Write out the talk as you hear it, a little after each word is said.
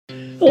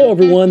Hello,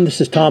 everyone.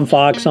 This is Tom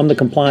Fox. I'm the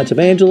Compliance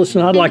Evangelist,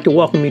 and I'd like to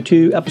welcome you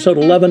to episode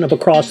 11 of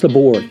Across the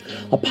Board,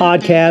 a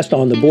podcast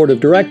on the board of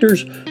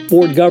directors,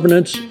 board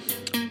governance,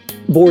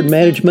 board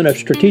management of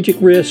strategic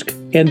risk,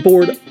 and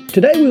board.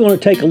 Today, we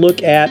want to take a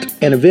look at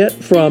an event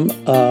from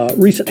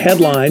recent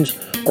headlines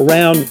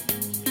around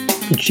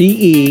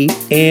GE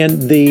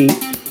and the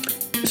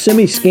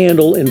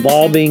semi-scandal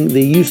involving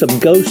the use of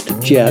ghost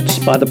jets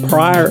by the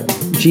prior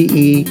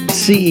GE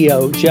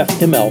CEO, Jeff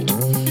Immelt.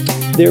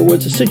 There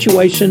was a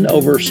situation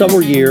over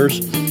several years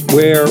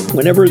where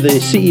whenever the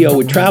CEO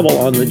would travel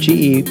on the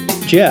GE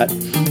jet,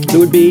 there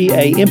would be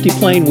an empty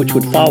plane which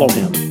would follow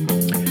him.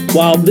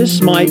 While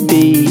this might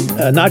be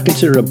not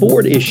considered a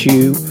board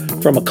issue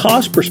from a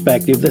cost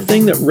perspective, the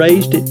thing that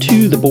raised it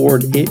to the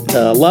board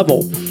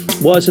level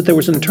was that there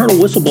was an internal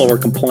whistleblower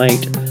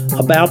complaint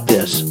about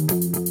this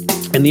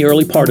in the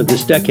early part of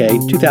this decade,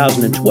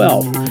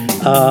 2012.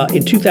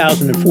 In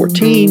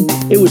 2014,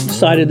 it was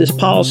decided this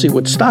policy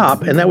would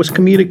stop, and that was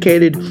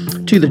communicated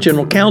to the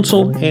general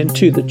counsel and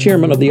to the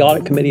chairman of the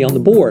audit committee on the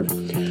board.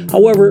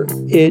 However,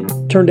 it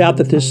turned out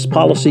that this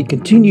policy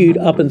continued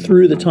up and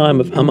through the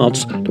time of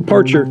Immelt's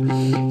departure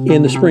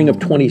in the spring of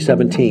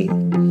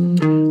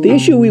 2017. The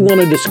issue we want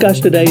to discuss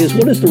today is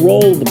what is the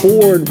role of the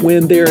board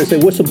when there is a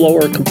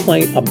whistleblower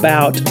complaint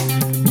about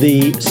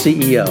the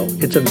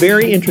CEO. It's a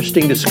very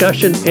interesting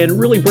discussion and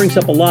really brings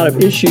up a lot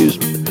of issues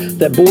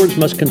that boards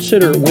must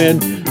consider when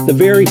the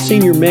very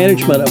senior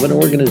management of an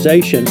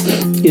organization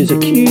is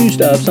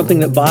accused of something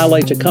that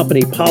violates a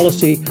company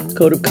policy,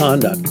 code of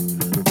conduct,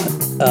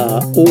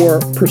 or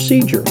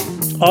procedure.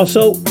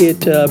 Also, it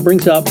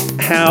brings up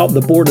how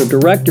the board of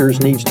directors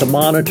needs to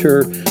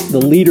monitor the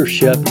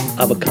leadership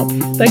of a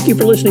company. Thank you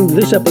for listening to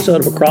this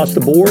episode of Across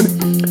the Board.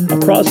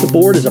 Across the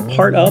Board is a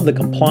part of the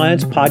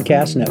Compliance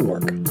Podcast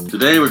Network.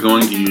 Today we're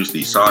going to use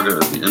the saga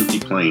of the empty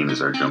plane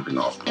as our jumping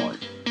off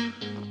point.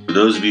 For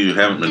those of you who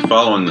haven't been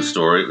following the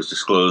story, it was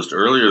disclosed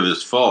earlier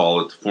this fall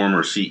that the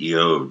former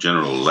CEO of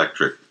General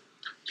Electric,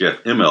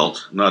 Jeff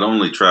Immelt, not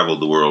only traveled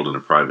the world in a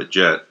private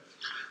jet,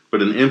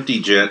 but an empty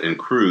jet and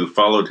crew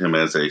followed him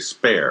as a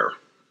spare.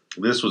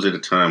 This was at a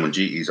time when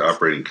GE's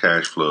operating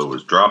cash flow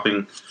was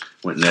dropping,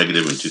 went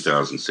negative in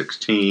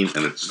 2016,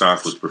 and its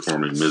stock was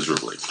performing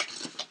miserably.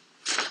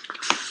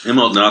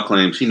 Immelt now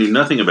claims he knew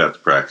nothing about the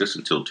practice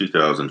until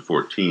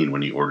 2014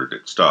 when he ordered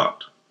it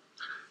stopped.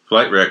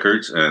 Flight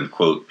records and,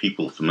 quote,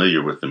 people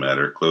familiar with the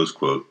matter, close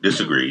quote,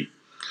 disagree,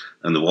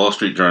 and the Wall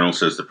Street Journal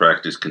says the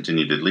practice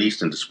continued at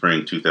least into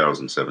spring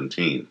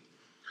 2017.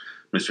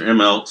 Mr.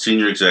 Immelt,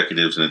 senior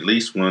executives, and at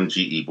least one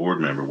GE board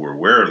member were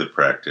aware of the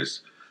practice,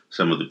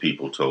 some of the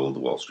people told the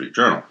Wall Street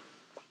Journal.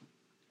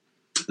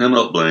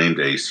 Immelt blamed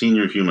a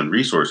senior human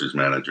resources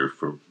manager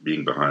for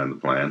being behind the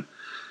plan,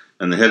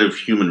 and the head of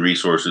human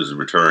resources is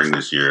retiring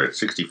this year at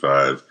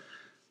 65,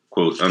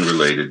 quote,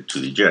 unrelated to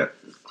the jet,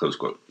 close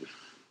quote.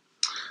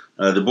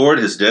 The board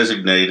has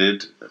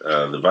designated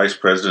the Vice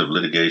President of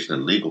Litigation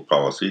and Legal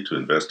Policy to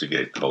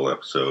investigate the whole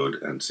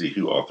episode and see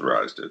who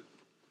authorized it.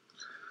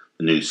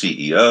 The new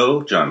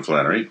CEO, John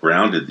Flannery,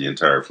 grounded the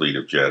entire fleet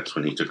of jets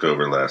when he took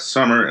over last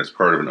summer as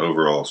part of an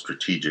overall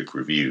strategic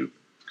review.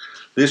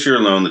 This year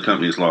alone, the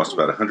company has lost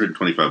about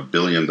 $125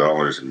 billion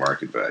in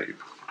market value.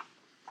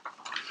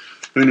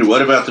 Who knew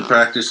what about the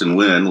practice and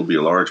when will be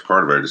a large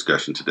part of our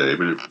discussion today,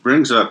 but it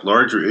brings up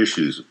larger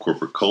issues of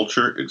corporate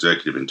culture,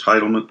 executive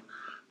entitlement,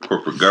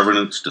 corporate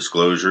governance,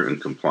 disclosure, and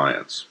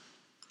compliance.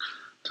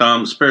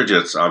 Tom, spare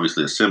jet's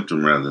obviously a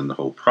symptom rather than the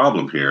whole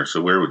problem here,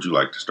 so where would you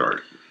like to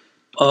start?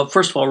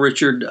 First of all,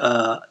 Richard,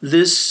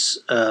 this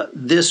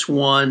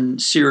one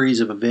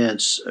series of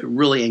events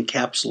really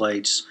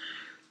encapsulates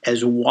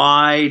as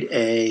wide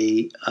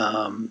a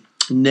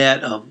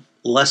net of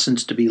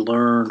lessons to be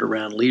learned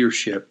around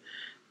leadership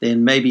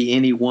than maybe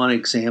any one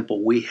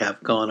example we have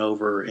gone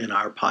over in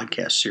our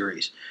podcast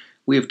series.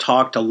 We have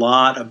talked a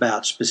lot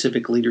about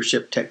specific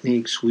leadership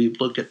techniques. We've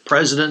looked at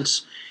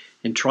presidents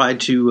and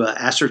tried to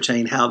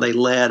ascertain how they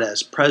led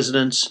as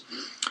presidents.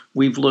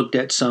 We've looked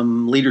at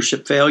some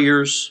leadership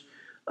failures.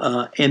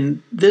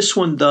 And this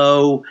one,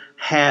 though,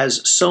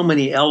 has so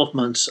many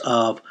elements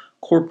of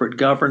corporate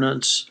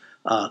governance,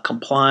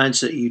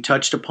 compliance that you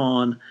touched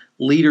upon,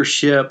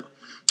 leadership,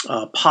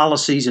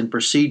 policies and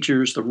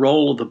procedures, the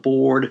role of the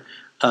board.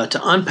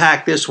 To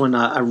unpack this one,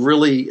 I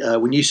really,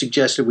 when you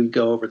suggested we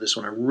go over this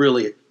one, I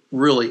really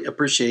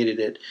appreciated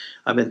it.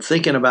 I've been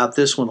thinking about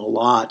this one a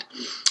lot.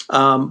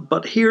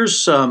 But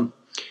here's, I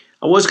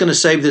was going to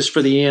save this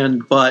for the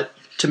end, but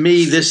to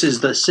me, this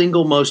is the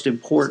single most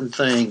important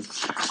thing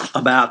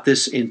about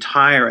this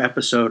entire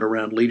episode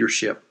around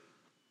leadership.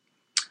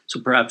 So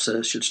perhaps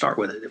I should start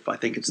with it if I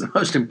think it's the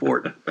most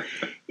important.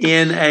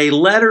 In a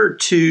letter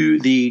to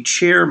the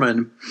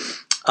chairman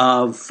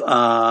of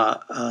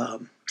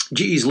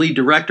GE's lead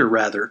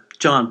director,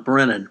 John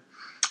Brennan,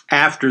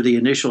 after the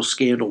initial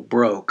scandal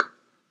broke,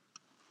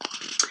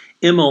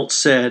 Immelt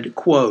said,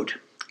 quote,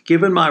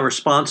 "Given my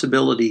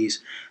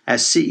responsibilities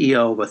as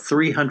CEO of a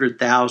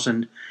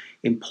 300,000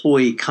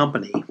 employee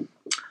company,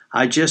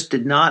 I just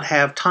did not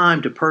have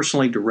time to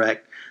personally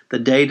direct the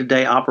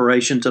day-to-day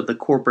operations of the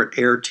corporate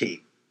air team.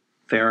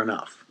 Fair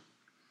enough.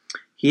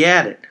 He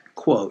added,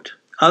 quote,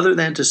 other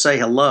than to say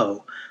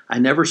hello, I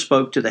never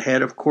spoke to the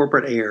head of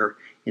corporate air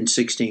in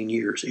 16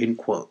 years, end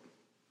quote.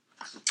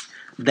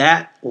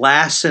 That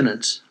last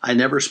sentence, I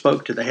never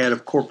spoke to the head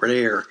of corporate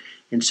air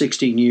in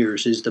 16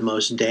 years, is the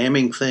most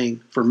damning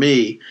thing for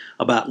me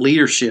about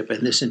leadership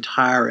in this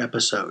entire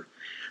episode.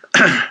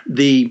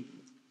 The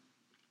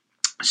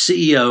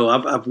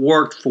CEO, I've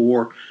worked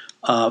for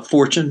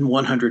Fortune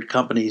 100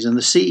 companies, and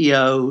the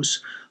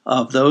CEOs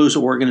of those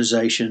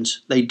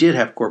organizations, they did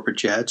have corporate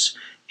jets,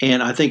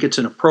 and I think it's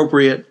an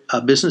appropriate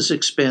business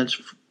expense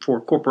for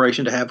a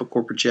corporation to have a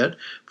corporate jet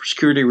for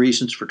security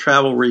reasons, for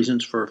travel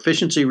reasons, for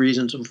efficiency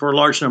reasons, and for a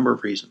large number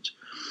of reasons.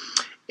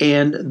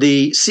 And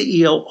the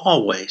CEO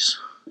always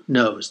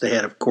knows the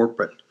head of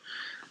corporate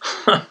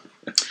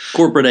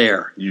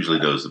air. Usually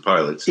knows the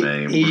pilot's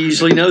name. He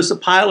usually knows the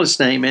pilot's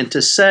name. And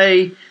to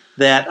say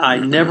that I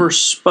never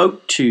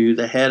spoke to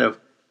the head of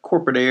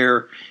corporate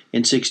air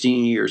in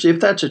 16 years, if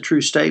that's a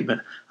true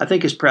statement, I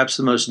think is perhaps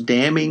the most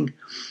damning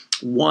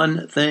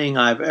one thing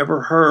I've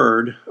ever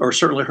heard, or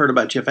certainly heard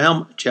about Jeff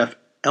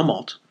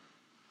Immelt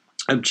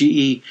of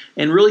GE,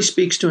 and really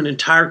speaks to an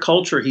entire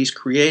culture he's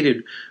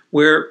created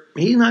where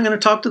he's not going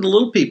to talk to the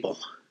little people.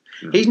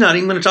 He's not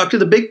even going to talk to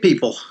the big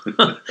people.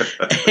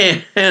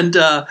 and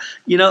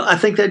I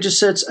think that just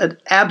sets an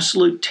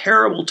absolute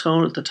terrible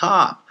tone at the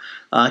top.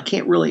 I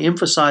can't really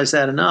emphasize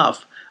that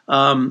enough.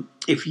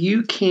 If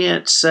you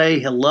can't say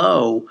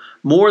hello,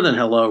 more than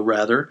hello,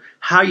 rather,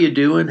 how you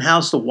doing?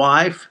 How's the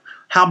wife?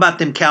 How about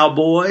them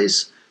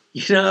Cowboys?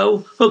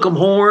 Hook 'em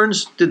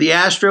horns. Did the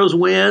Astros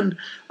win?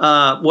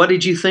 What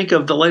did you think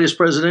of the latest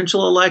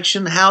presidential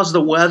election? How's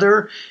the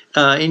weather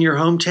in your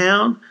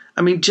hometown?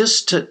 I mean,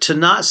 just to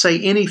not say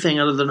anything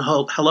other than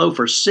hello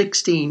for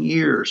 16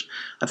 years,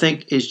 I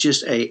think is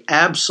just a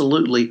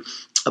absolutely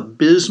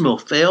abysmal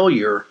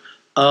failure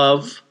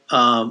of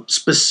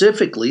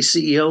specifically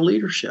CEO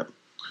leadership.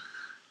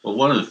 Well,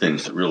 one of the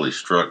things that really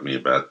struck me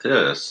about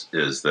this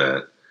is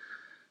that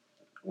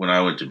when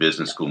I went to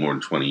business school more than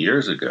 20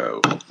 years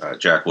ago,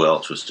 Jack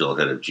Welch was still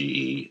head of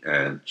GE,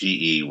 and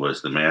GE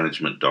was the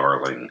management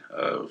darling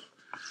of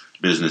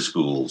business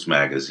schools,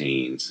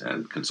 magazines,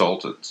 and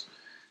consultants.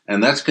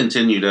 And that's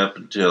continued up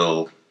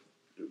until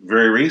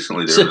very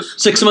recently. There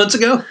was 6 months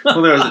ago?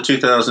 Well, there was a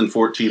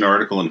 2014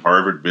 article in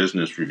Harvard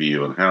Business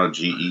Review on how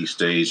GE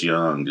stays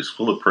young, just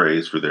full of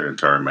praise for their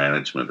entire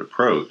management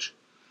approach.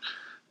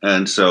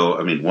 And so,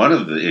 I mean, one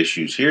of the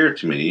issues here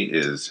to me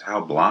is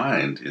how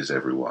blind is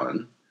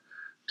everyone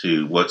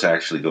to what's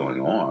actually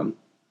going on,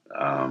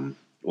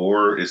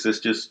 or is this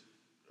just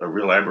a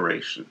real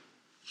aberration?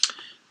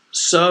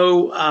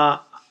 So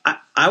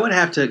I would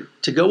have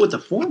to go with the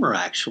former,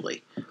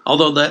 actually,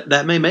 although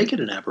that may make it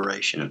an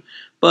aberration. Yeah.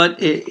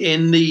 But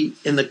in the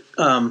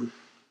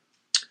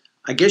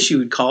I guess you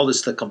would call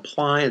this the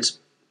compliance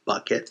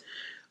bucket,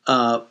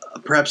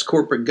 perhaps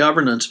corporate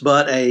governance,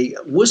 but a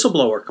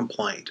whistleblower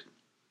complaint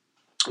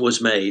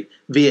was made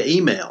via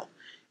email,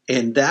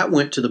 and that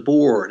went to the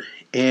board,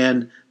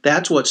 and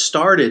that's what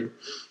started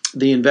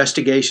the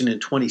investigation in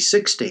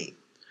 2016.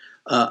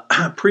 In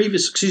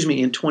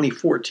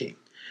 2014.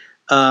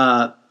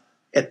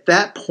 At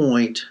that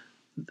point,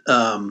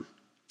 the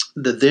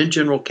then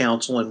general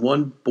counsel and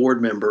one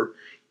board member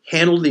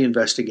handled the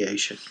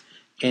investigation,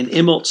 and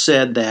Immelt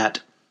said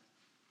that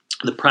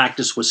the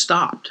practice was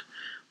stopped.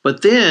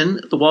 But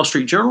then the Wall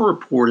Street Journal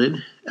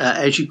reported,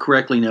 as you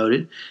correctly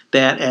noted,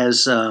 that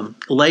as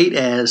late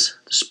as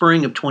the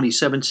spring of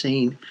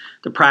 2017,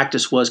 the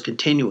practice was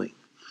continuing.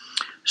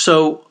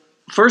 So,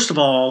 first of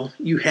all,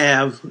 you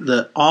have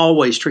the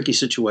always tricky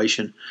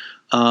situation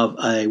of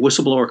a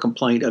whistleblower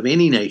complaint of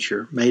any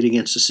nature made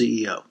against the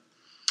CEO.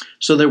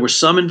 So there was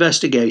some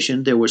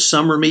investigation, there was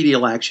some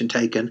remedial action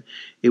taken.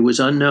 It was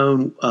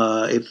unknown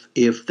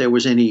if there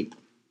was any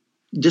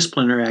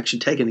disciplinary action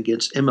taken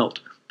against Immelt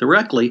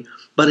directly,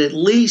 but at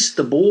least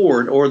the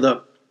board, or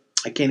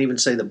I can't even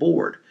say the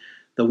board,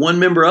 the one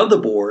member of the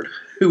board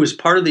who was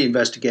part of the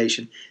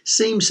investigation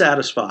seemed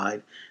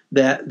satisfied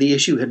that the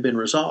issue had been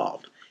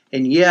resolved.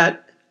 And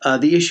yet,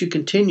 the issue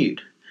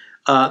continued.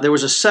 There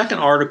was a second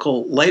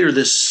article later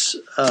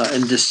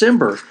in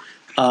December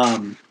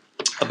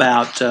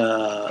about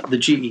the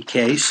GE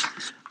case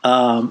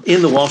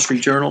in the Wall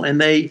Street Journal, and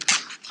they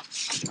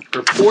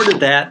reported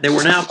that there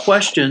were now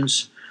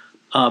questions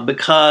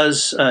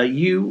because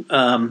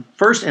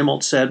first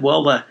Immelt said,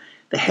 well,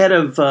 the head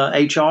of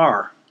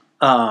HR,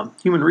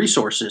 Human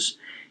Resources,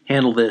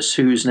 handled this,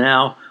 who's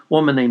now a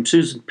woman named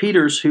Susan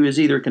Peters, who is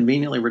either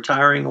conveniently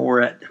retiring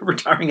or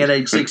retiring at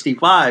age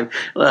 65.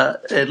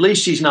 At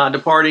least she's not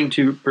departing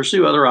to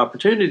pursue other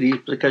opportunities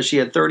because she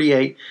had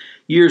 38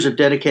 years of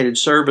dedicated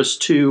service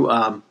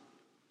to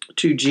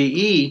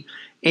GE.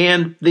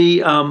 And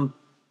the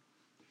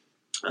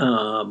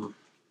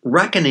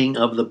reckoning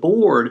of the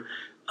board,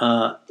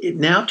 it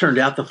now turned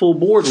out the full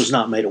board was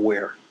not made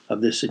aware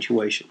of this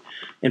situation.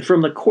 And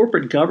from the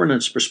corporate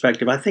governance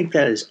perspective, I think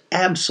that is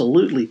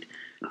absolutely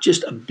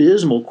just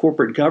abysmal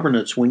corporate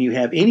governance when you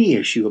have any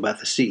issue about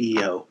the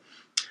CEO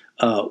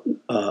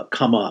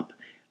come up,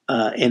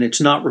 and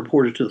it's not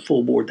reported to the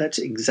full board, that's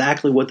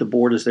exactly what the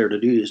board is there to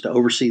do, is to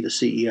oversee the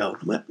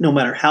CEO, no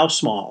matter how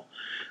small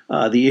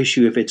the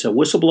issue. If it's a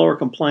whistleblower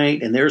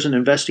complaint and there's an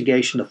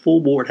investigation, the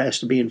full board has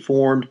to be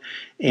informed,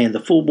 and the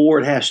full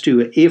board has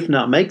to, if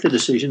not make the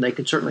decision, they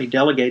can certainly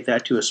delegate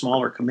that to a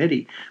smaller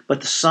committee,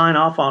 but to sign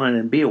off on it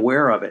and be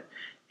aware of it.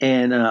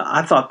 And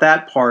I thought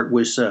that part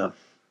was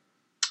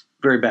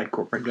very bad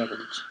corporate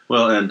governance.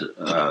 Well, and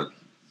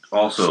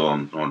also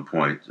on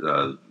point,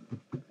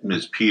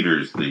 Ms.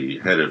 Peters, the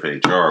head of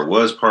HR,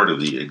 was part of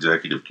the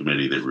executive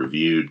committee that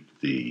reviewed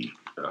the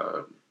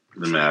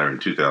matter in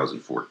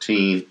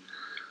 2014.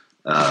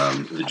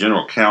 The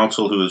general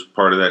counsel, who is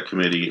part of that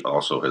committee,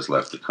 also has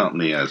left the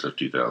company as of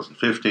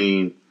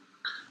 2015,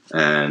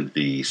 and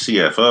the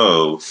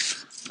CFO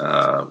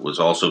was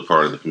also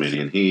part of the committee,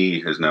 and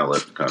he has now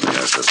left the company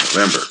as of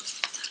November.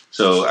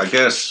 So I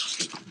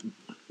guess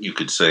you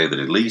could say that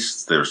at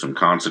least there's some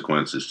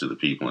consequences to the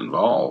people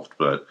involved,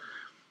 but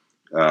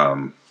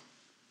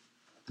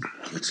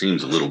it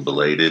seems a little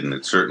belated, and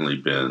it's certainly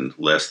been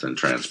less than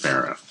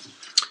transparent.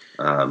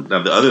 Now,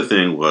 the other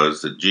thing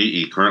was that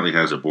GE currently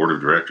has a board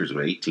of directors of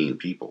 18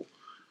 people,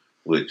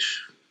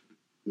 which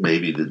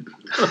maybe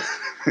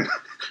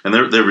and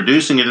they're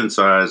reducing it in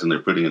size, and they're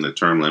putting in a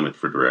term limit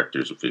for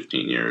directors of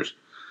 15 years,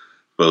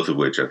 both of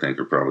which I think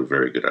are probably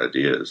very good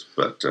ideas.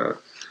 But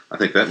I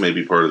think that may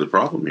be part of the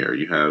problem here.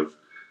 You have,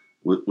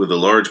 with a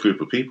large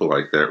group of people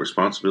like that,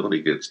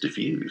 responsibility gets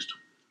diffused.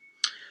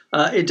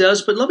 It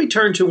does, but let me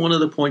turn to one of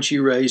the points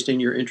you raised in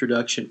your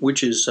introduction,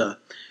 which is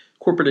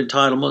corporate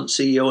entitlement,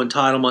 CEO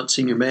entitlement,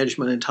 senior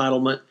management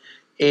entitlement,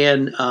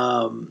 and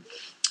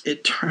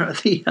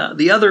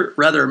the other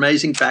rather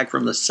amazing fact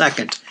from the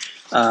second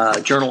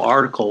journal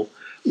article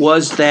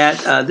was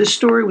that this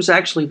story was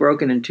actually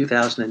broken in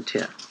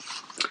 2010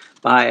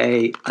 by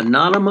an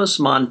anonymous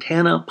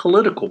Montana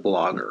political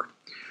blogger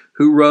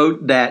who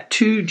wrote that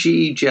 2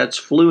 GE jets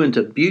flew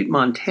into Butte,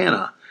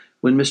 Montana,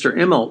 when Mr.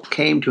 Immelt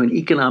came to an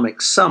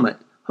economic summit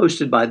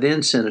hosted by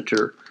then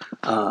Senator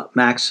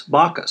Max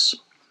Baucus.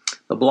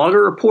 The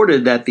blogger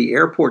reported that the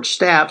airport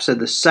staff said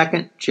the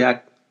second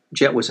jet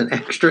was an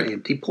extra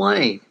empty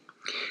plane.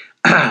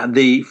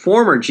 The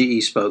former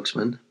GE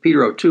spokesman,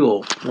 Peter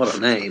O'Toole, what a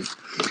name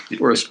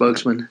for a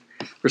spokesman,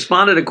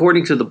 responded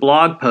according to the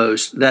blog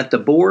post that the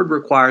board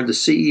required the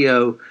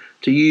CEO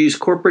to use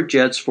corporate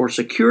jets for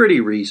security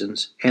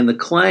reasons, and the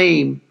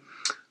claim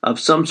of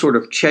some sort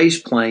of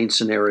chase plane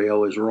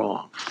scenario is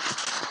wrong.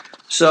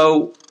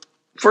 So,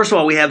 first of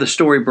all, we have the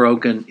story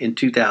broken in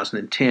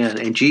 2010,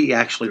 and GE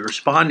actually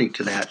responding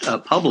to that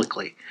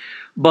publicly.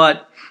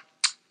 But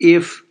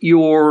if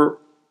your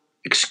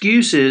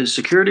excuse is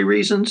security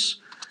reasons,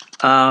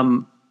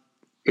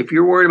 if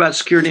you're worried about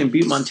security in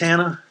Butte,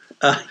 Montana,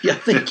 I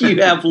think you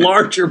have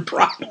larger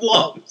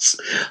problems.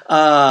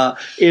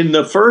 In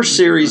the first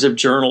series of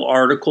journal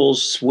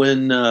articles,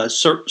 when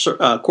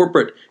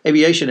corporate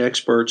aviation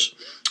experts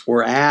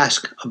were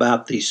asked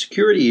about the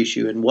security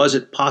issue and was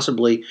it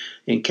possibly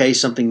in case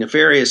something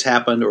nefarious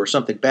happened or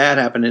something bad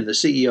happened and the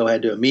CEO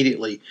had to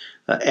immediately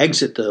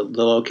exit the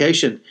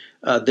location,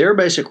 their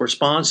basic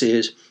response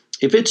is,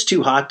 if it's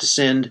too hot to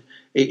send,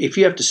 if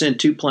you have to send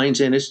 2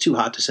 planes in, it's too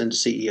hot to send a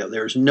CEO.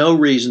 There's no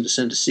reason to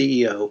send a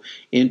CEO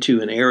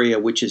into an area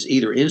which is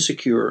either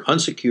insecure,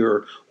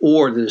 unsecure,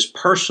 or that his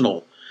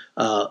personal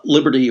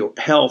liberty or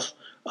health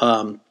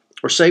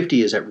or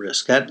safety is at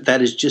risk.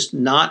 That is just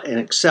not an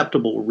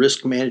acceptable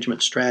risk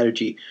management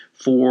strategy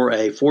for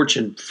a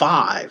Fortune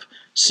 5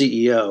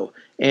 CEO.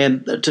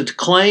 And to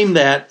claim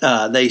that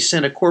they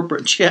sent a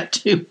corporate jet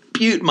to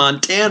Butte,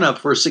 Montana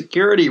for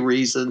security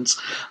reasons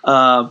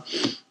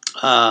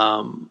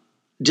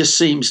just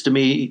seems to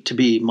me to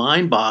be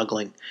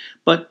mind-boggling.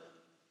 But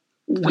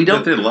we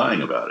don't. They're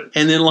lying about it.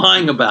 And then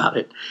lying about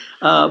it.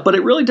 But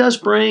it really does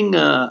bring.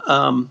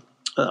 I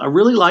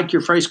really like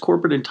your phrase,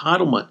 corporate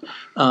entitlement.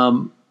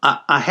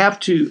 I have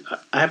to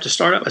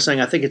start out by saying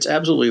I think it's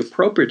absolutely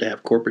appropriate to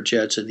have corporate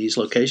jets in these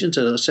locations,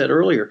 as I said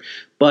earlier.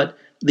 But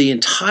the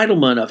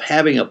entitlement of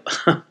having a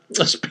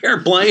spare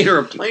plane or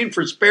a plane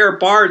for spare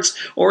parts,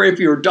 or if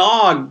your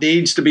dog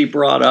needs to be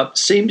brought up,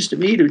 seems to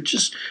me to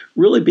just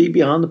really be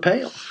beyond the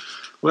pale.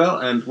 Well,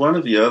 and one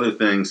of the other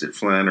things that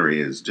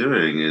Flannery is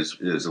doing is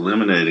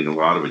eliminating a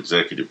lot of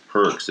executive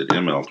perks that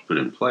Immelt put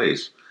in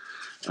place.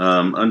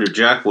 Under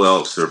Jack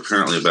Welch, there are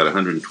apparently about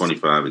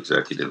 125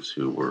 executives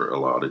who were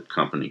allotted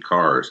company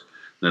cars.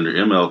 And under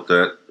Immelt,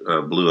 that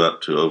blew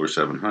up to over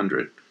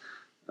 700.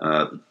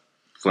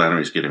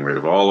 Flannery's getting rid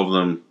of all of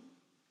them.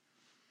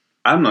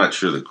 I'm not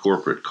sure the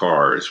corporate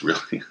car is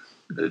really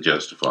a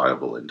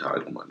justifiable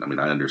entitlement. I mean,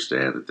 I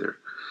understand that they're,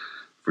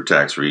 for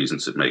tax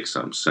reasons, it makes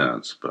some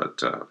sense,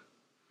 but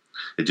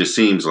it just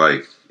seems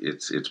like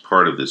it's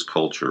part of this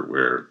culture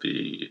where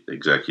the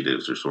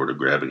executives are sort of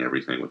grabbing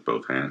everything with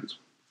both hands.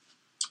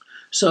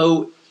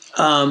 So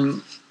I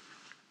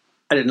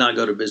did not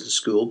go to business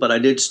school, but I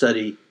did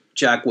study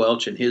Jack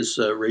Welch and his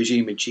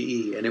regime at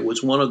GE, and it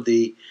was one of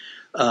the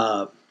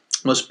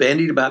most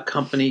bandied about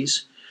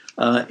companies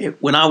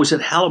when I was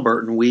at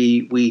Halliburton,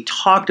 we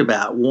talked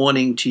about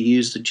wanting to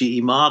use the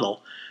GE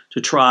model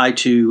to try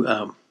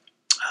to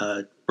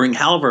bring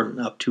Halliburton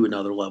up to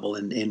another level,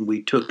 and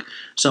we took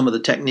some of the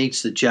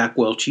techniques that Jack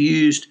Welch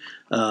used.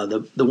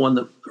 The one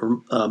that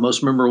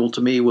most memorable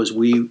to me was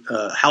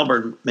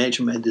Halliburton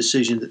management made the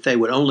decision that they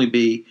would only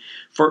be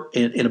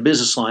in a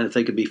business line if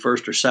they could be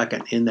first or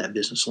second in that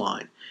business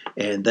line.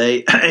 And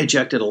they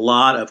ejected a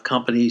lot of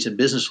companies and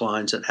business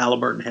lines that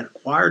Halliburton had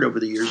acquired over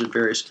the years in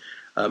various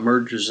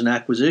mergers and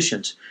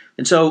acquisitions.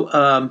 And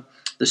so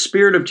the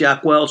spirit of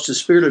Jack Welch, the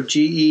spirit of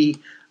GE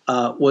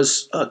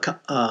was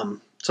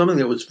something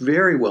that was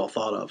very well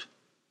thought of.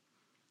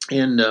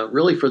 And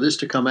really for this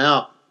to come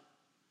out,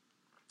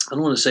 I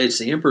don't want to say it's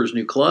the emperor's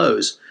new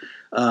clothes,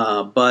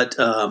 but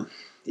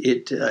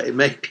it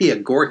may be a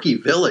Gorky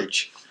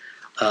Village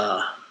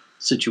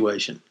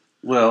situation.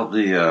 Well,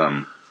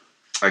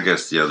 I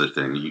guess the other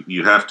thing,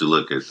 you have to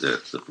look at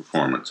the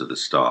performance of the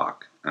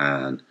stock.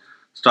 And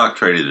stock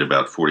traded at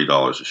about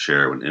 $40 a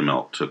share when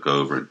Immelt took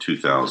over in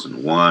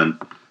 2001.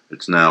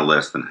 It's now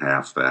less than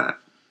half that.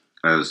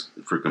 As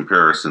for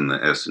comparison,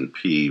 the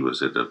S&P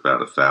was at about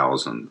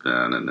 1,000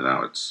 then, and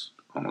now it's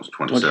almost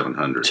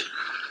 2,700.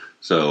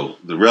 So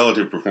the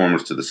relative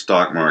performance to the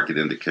stock market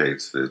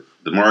indicates that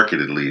the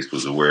market, at least,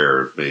 was aware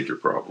of major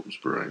problems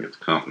brewing at the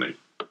company.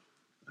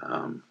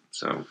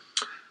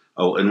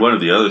 And one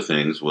of the other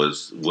things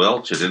was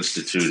Welch had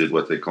instituted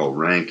what they call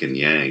rank and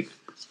yank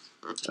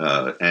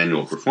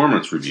annual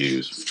performance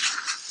reviews,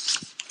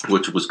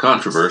 which was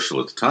controversial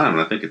at the time,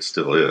 and I think it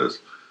still is,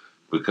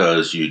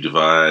 because you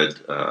divide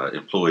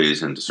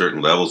employees into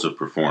certain levels of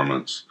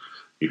performance.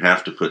 You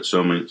have to put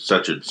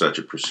such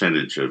a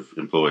percentage of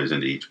employees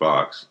into each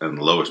box, and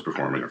the lowest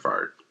performing are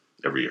fired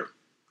every year.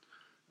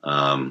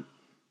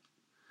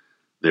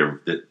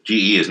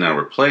 GE has now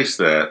replaced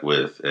that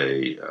with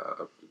a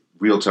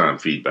real-time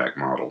feedback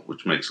model,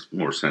 which makes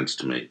more sense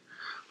to me.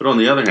 But on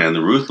the other hand,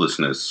 the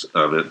ruthlessness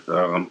of it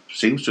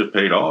seems to have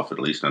paid off, at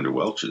least under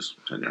Welch's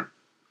tenure.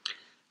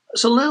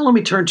 So now let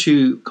me turn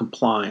to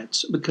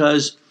compliance,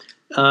 because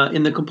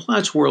in the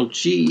compliance world,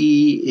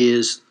 GE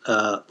is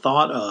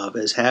thought of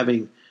as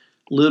having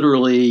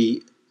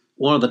literally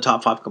one of the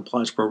top 5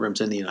 compliance programs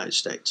in the United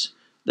States.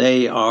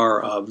 They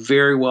are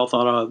very well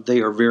thought of.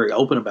 They are very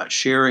open about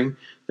sharing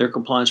their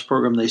compliance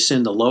program. They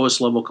send the lowest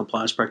level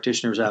compliance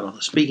practitioners out on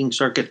the speaking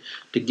circuit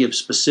to give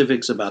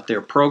specifics about their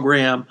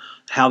program,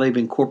 how they've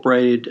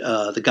incorporated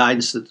the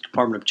guidance that the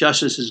Department of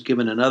Justice has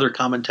given and other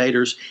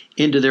commentators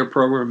into their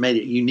program, made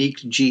it unique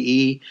to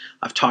GE.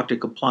 I've talked to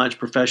compliance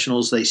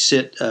professionals. They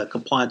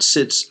compliance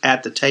sits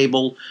at the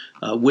table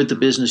with the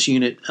business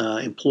unit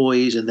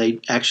employees, and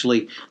they've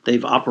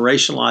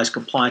operationalized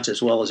compliance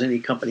as well as any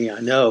company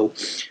I know.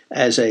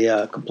 As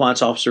a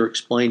compliance officer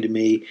explained to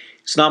me,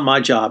 it's not my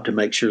job to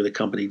make sure the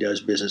company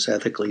does business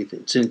ethically.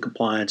 It's in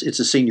compliance. It's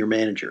a senior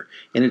manager,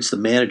 and it's the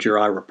manager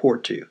I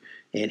report to.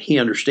 And he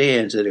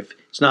understands that if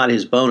it's not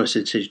his bonus,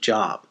 it's his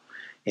job.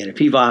 And if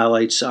he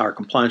violates our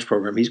compliance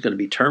program, he's going to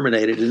be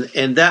terminated.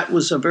 And that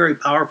was a very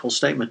powerful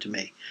statement to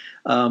me.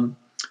 And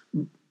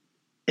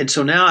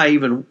so now I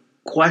even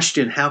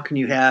question, how can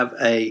you have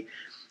a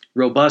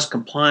robust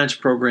compliance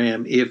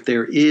program if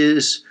there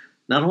is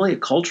not only a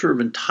culture of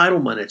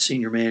entitlement at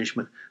senior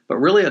management, but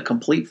really a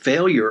complete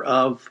failure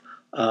of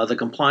the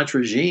compliance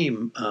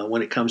regime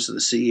when it comes to the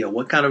CEO?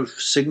 What kind of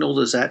signal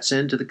does that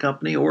send to the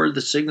company? Or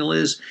the signal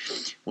is,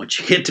 once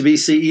you get to be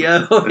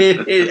CEO,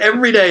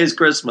 every day is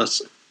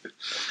Christmas.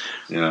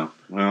 Yeah,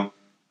 well,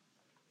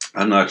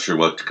 I'm not sure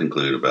what to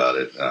conclude about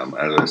it.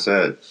 As I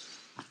said,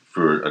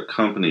 for a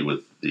company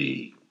with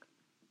the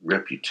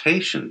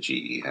reputation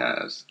GE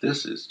has,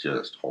 this is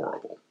just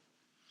horrible.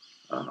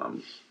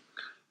 And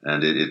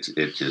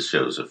it just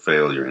shows a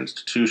failure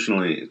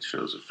institutionally. It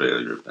shows a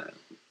failure of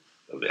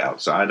the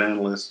outside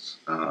analysts.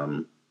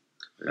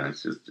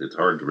 It's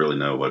hard to really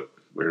know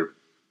where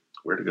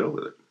to go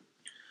with it.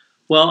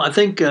 Well, I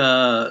think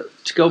to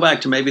go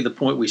back to maybe the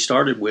point we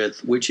started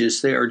with, which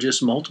is there are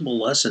just multiple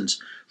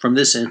lessons from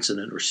this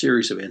incident or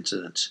series of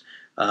incidents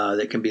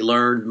that can be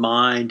learned,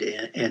 mined,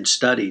 and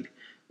studied.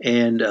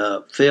 And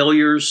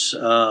failures,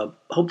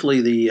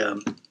 hopefully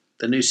the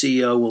new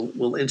CEO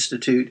will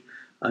institute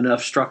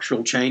enough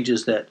structural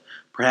changes that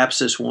perhaps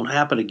this won't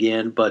happen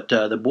again. But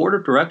the board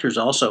of directors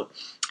also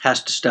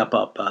has to step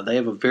up. They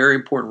have a very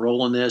important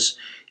role in this,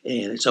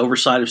 and it's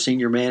oversight of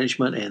senior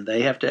management, and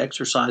they have to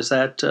exercise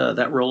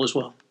that role as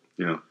well.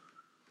 Yeah.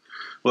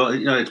 Well,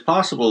 it's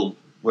possible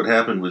what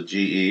happened with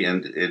GE,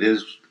 and it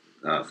is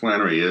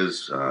Flannery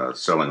is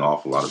selling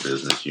off a lot of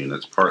business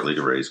units, partly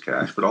to raise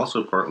cash, but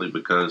also partly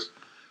because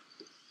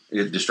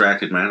it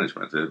distracted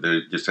management.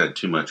 They just had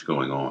too much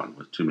going on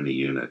with too many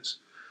units.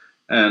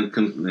 And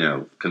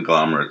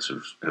conglomerates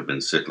have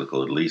been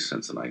cyclical at least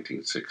since the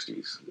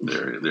 1960s.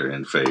 They're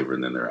in favor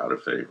and then they're out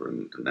of favor,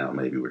 and now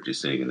maybe we're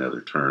just seeing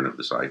another turn of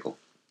the cycle.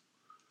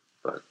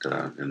 But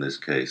in this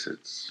case,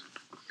 it's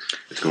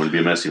going to be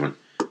a messy one.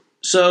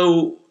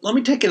 So let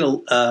me take it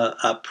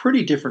a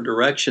pretty different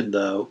direction,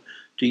 though.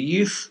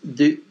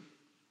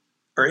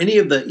 Are are any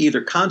of the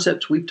either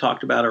concepts we've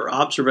talked about or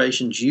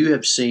observations you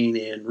have seen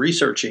in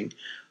researching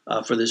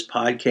for this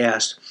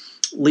podcast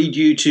lead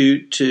you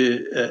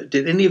to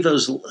did any of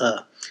those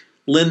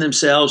lend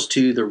themselves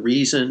to the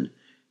reason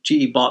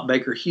GE bought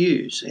Baker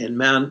Hughes and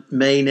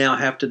may now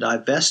have to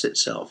divest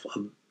itself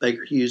of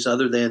Baker Hughes,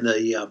 other than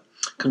the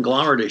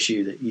conglomerate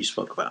issue that you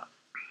spoke about?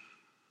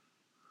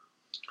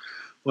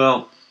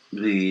 Well,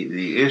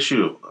 the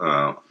issue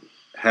of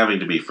having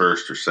to be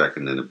first or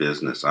second in a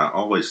business, I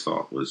always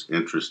thought was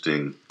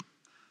interesting,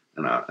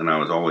 and I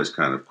was always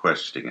kind of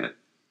questioning it,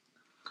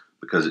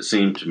 because it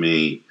seemed to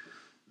me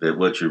that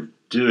what you're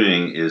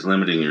doing is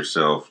limiting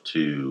yourself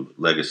to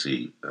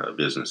legacy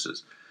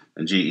businesses.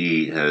 And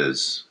GE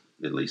has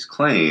at least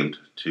claimed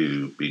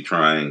to be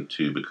trying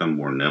to become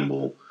more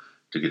nimble,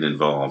 to get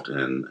involved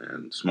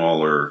in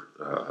smaller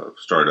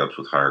startups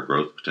with higher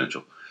growth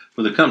potential.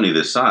 With a company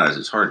this size,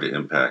 it's hard to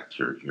impact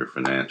your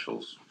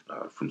financials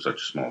from such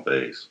a small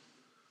base.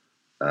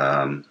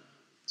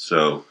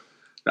 So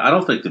I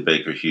don't think that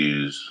Baker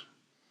Hughes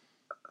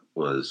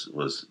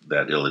was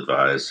that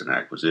ill-advised an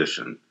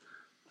acquisition.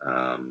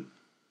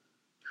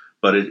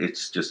 But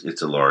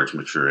it's a large,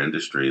 mature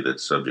industry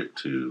that's subject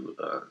to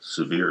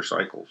severe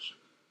cycles.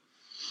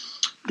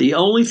 The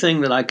only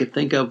thing that I could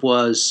think of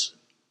was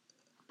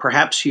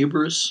perhaps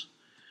hubris,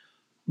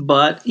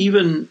 but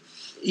even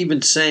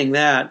saying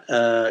that,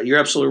 you're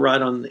absolutely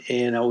right on.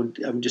 And I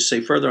would just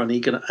say further on the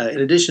in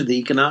addition to the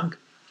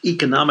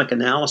economic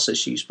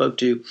analysis you spoke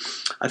to,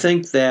 I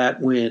think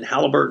that when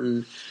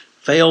Halliburton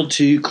failed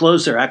to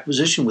close their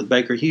acquisition with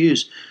Baker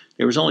Hughes,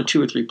 there was only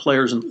 2 or 3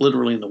 players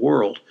literally in the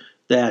world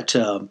that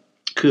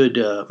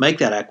could make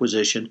that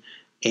acquisition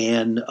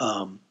and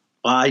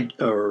buy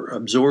or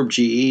absorb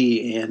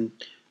GE, and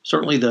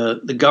certainly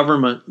the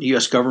government, the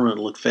U.S. government,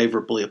 looked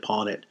favorably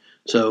upon it.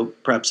 So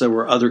perhaps there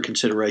were other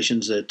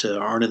considerations that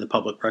aren't in the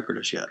public record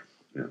as yet.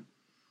 Yeah.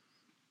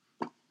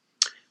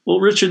 Well,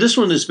 Richard, this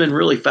one has been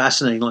really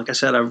fascinating. Like I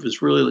said, I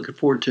was really looking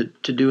forward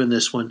to doing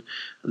this one.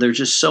 There's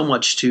just so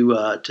much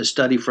to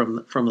study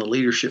from the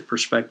leadership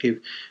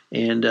perspective,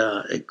 and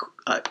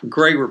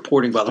great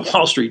reporting by the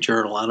Wall Street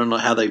Journal. I don't know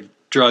how they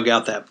drug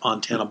out that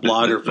Montana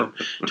blogger from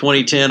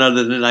 2010,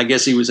 other than I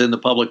guess he was in the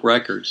public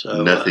record.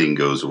 So nothing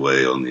goes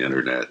away on the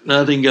internet.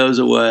 Nothing goes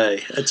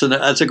away.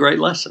 That's a great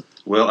lesson.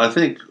 Well, I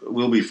think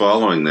we'll be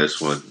following this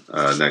one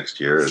next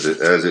year as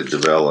it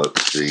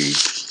develops.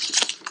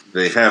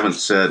 They haven't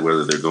said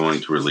whether they're going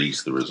to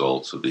release the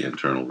results of the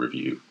internal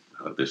review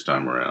this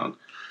time around.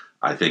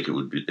 I think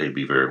they'd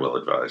be very well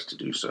advised to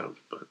do so,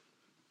 but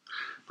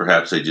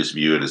perhaps they just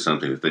view it as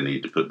something that they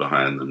need to put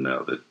behind them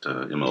now that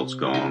Immelt's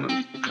gone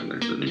and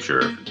there's a new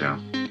sheriff in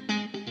town.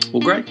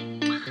 Well, great.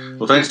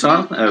 Well, thanks,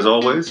 Tom. As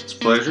always, it's a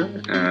pleasure,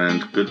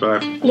 and goodbye.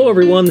 Hello,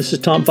 everyone. This is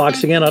Tom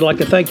Fox again. I'd like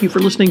to thank you for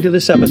listening to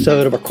this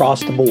episode of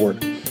Across the Board.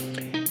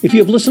 If you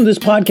have listened to this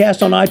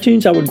podcast on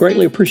iTunes, I would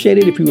greatly appreciate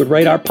it if you would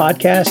rate our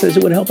podcast, as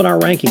it would help in our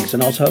rankings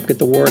and also help get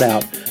the word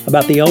out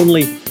about the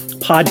only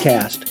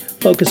podcast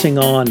focusing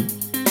on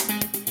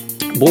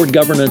board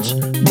governance,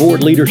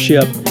 board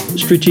leadership,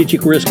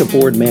 strategic risk of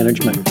board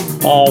management,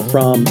 all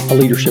from a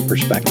leadership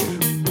perspective.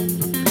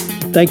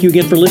 Thank you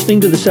again for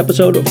listening to this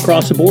episode of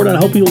Across the Board, and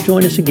I hope you will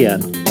join us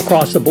again.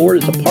 Across the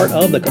Board is a part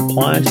of the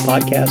Compliance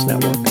Podcast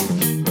Network.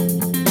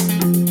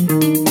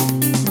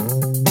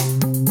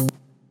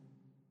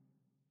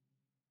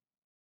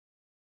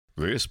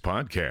 This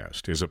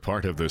podcast is a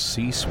part of the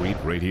C-Suite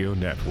Radio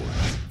Network.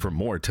 For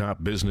more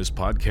top business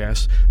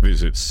podcasts,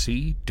 visit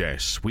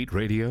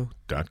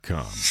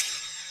c-suiteradio.com.